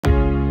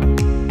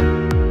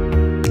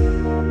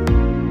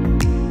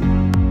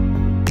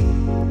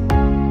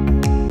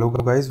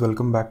guys,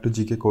 welcome back to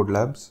GK Code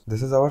Labs.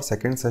 This is our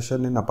second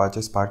session in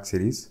Apache Spark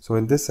series. So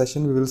in this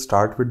session we will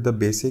start with the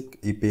basic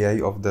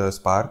API of the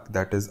Spark,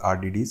 that is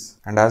RDDs.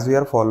 And as we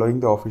are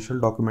following the official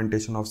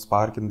documentation of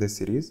Spark in this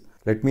series,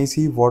 let me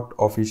see what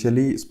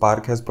officially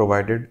Spark has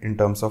provided in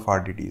terms of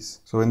RDDs.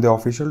 So in the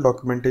official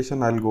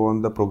documentation, I'll go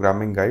on the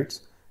programming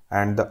guides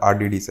and the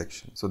RDD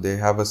section. So they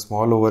have a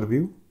small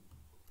overview.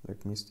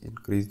 Let me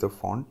increase the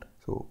font.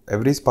 So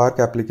every Spark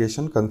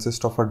application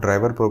consists of a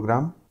driver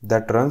program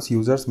that runs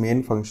user's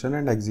main function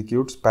and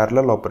executes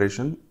parallel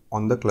operation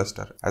on the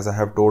cluster. As I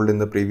have told in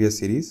the previous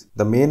series,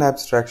 the main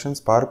abstraction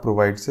Spark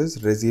provides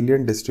is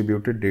resilient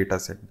distributed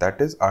dataset,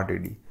 that is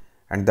RDD.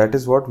 And that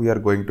is what we are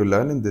going to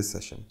learn in this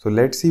session. So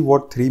let's see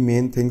what three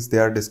main things they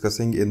are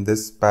discussing in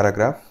this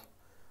paragraph.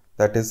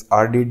 That is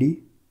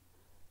RDD.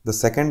 The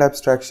second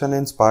abstraction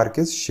in Spark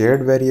is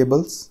shared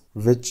variables,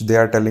 which they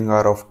are telling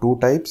are of two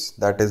types,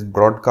 that is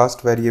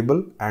broadcast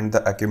variable and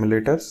the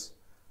accumulators.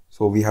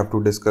 So we have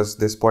to discuss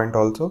this point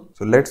also.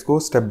 So let's go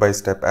step by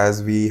step,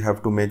 as we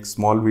have to make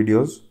small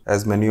videos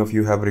as many of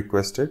you have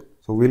requested.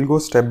 So we'll go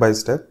step by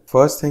step.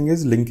 First thing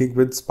is linking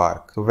with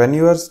Spark. So when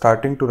you are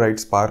starting to write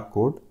Spark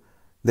code,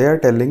 they are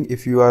telling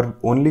if you are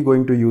only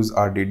going to use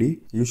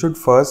RDD, you should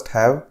first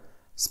have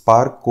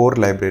Spark core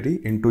library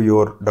into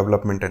your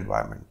development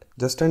environment.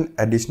 Just an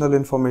additional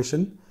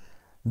information,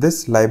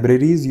 this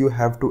libraries you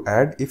have to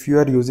add if you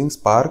are using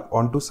Spark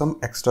onto some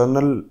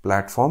external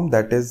platform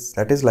that is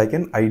like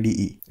an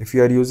IDE. If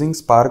you are using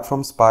Spark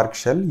from Spark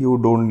shell, you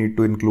don't need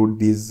to include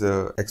these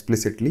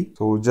explicitly.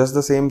 So just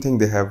the same thing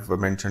they have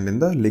mentioned in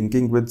the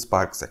linking with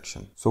Spark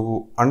section.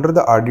 So under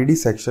the RDD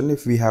section,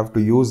 if we have to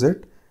use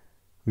it,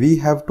 we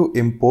have to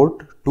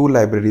import two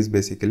libraries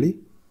basically,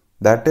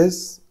 that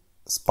is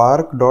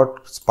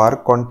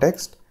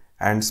spark.sparkcontext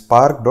and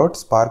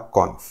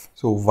spark.sparkconf.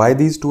 So why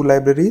these two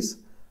libraries?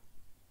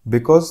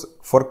 Because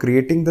for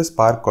creating the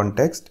Spark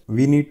context,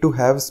 we need to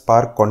have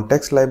Spark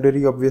context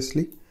library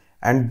obviously,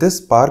 and this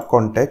Spark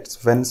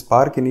context, when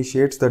Spark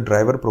initiates the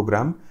driver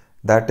program,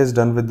 that is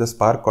done with the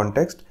Spark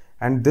context,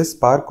 and this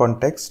Spark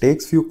context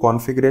takes few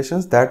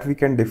configurations that we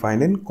can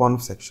define in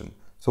conf section.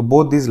 So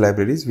both these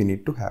libraries we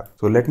need to have.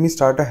 So let me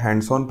start a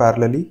hands-on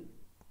parallelly,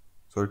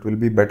 so it will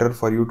be better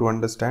for you to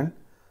understand.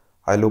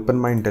 I'll open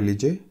my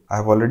IntelliJ. I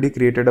have already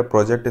created a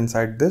project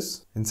inside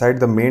this. Inside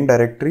the main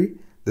directory,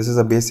 this is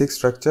a basic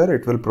structure.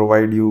 It will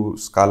provide you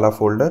Scala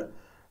folder.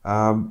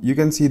 You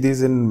can see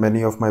these in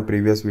many of my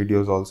previous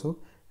videos also.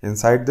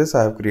 Inside this,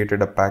 I have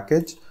created a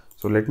package.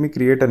 So let me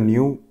create a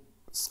new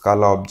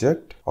Scala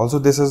object. Also,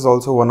 this is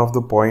also one of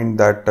the point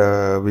that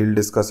we'll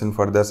discuss in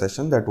further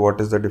session, that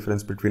what is the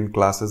difference between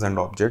classes and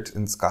objects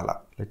in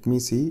Scala. Let me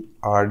see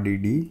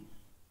RDD.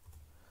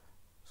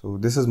 So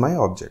this is my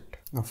object.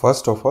 Now,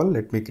 first of all,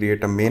 let me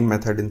create a main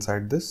method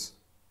inside this.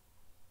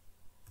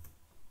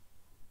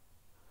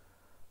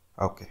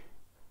 Okay,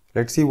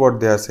 let's see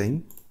what they are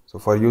saying. So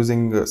for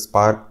using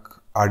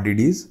Spark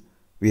RDDs,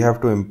 we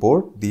have to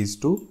import these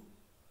two,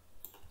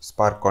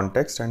 Spark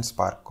context and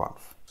Spark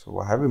conf. So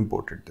I have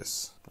imported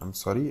this. I'm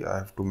sorry, I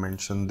have to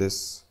mention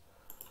this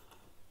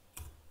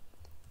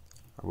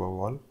above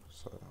all.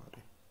 Sorry.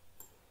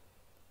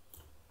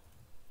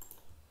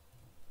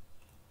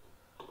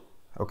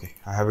 Okay,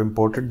 I have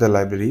imported the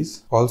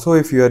libraries. Also,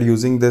 if you are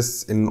using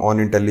this on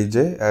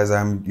IntelliJ as I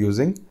am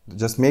using,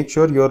 just make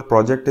sure your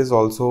project is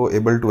also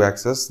able to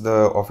access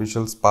the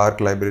official Spark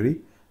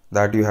library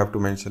that you have to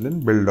mention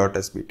in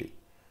build.spt.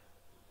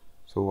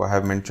 So I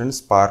have mentioned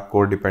Spark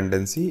core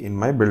dependency in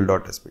my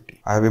build.spt.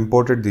 I have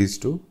imported these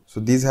two. So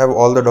these have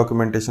all the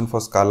documentation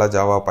for Scala,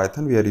 Java,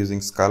 Python. We are using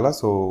Scala,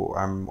 so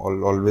I'm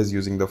always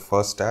using the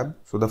first tab.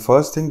 So the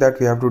first thing that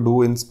we have to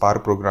do in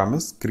Spark program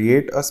is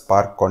create a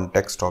Spark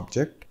context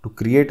object. To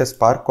create a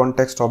Spark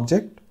context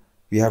object,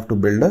 we have to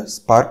build a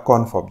Spark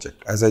conf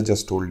object, as I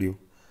just told you.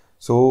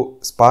 So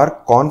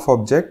Spark conf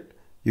object,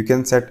 you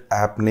can set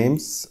app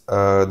names,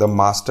 the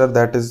master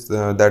that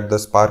the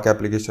Spark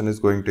application is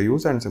going to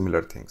use, and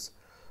similar things.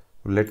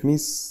 Let me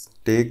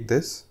take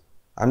this.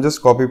 I'm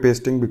just copy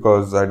pasting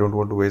because I don't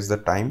want to waste the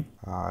time.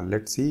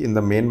 Let's see, in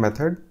the main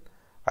method,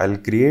 I'll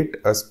create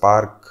a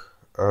Spark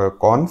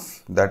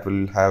conf that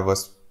will have a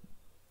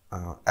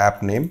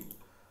app name.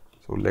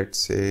 So let's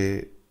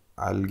say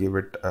I'll give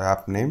it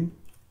app name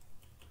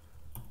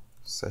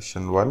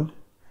Session-1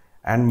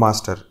 and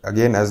master.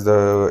 Again, as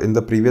in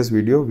the previous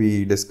video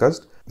we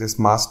discussed, this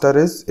master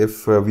is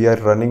if we are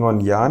running on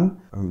yarn,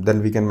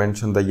 then we can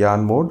mention the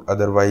yarn mode.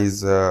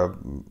 Otherwise,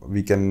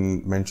 we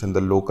can mention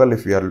the local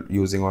if we are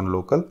using on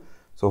local.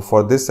 So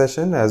for this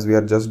session, as we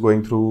are just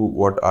going through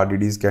what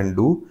RDDs can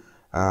do,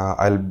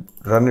 I'll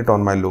run it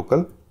on my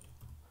local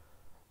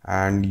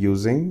and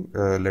using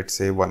let's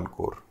say 1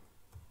 core.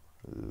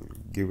 I'll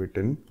give it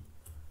in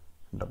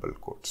double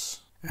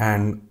quotes,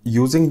 and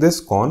using this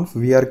conf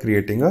we are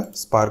creating a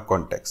Spark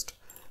context.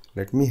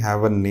 Let me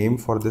have a name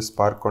for this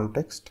Spark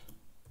context.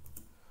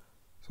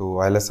 So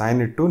I'll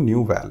assign it to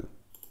new val.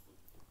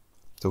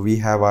 So we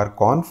have our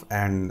conf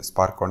and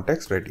Spark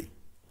context ready.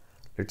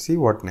 Let's see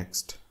what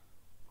next.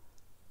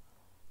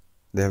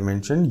 They have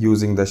mentioned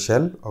using the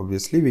shell.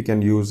 Obviously, we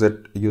can use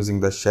it using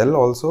the shell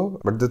also,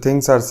 but the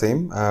things are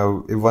same.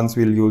 Once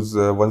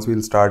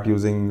we'll start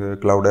using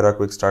Cloudera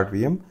Quick Start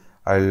VM,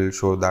 I'll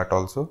show that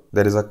also.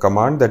 There is a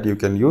command that you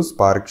can use,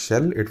 Spark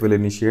shell. It will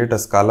initiate a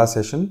Scala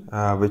session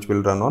which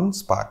will run on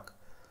Spark.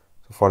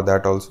 So for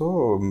that also,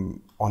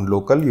 on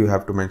local you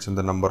have to mention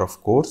the number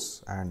of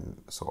cores and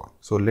so on.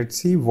 So let's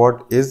see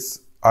what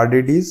is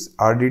RDDs.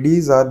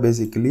 RDDs are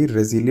basically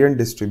resilient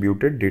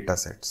distributed data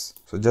sets.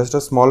 So just a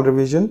small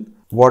revision.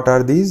 What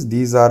are these?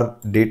 These are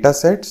data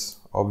sets.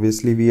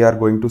 Obviously, we are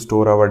going to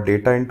store our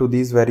data into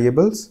these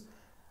variables,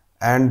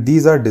 and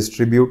these are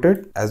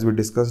distributed as we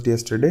discussed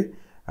yesterday.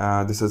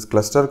 This is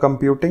cluster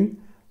computing.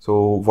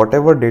 So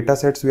whatever data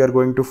sets we are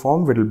going to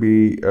form will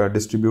be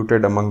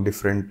distributed among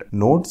different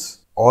nodes.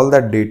 All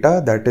that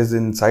data that is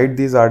inside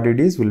these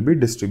RDDs will be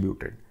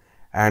distributed.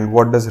 And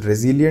what does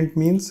resilient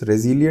means?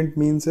 Resilient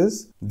means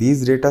is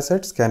these data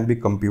sets can be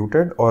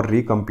computed or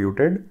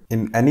recomputed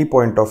in any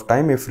point of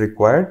time if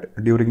required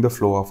during the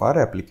flow of our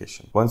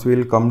application. Once we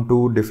will come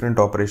to different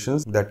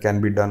operations that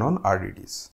can be done on RDDs.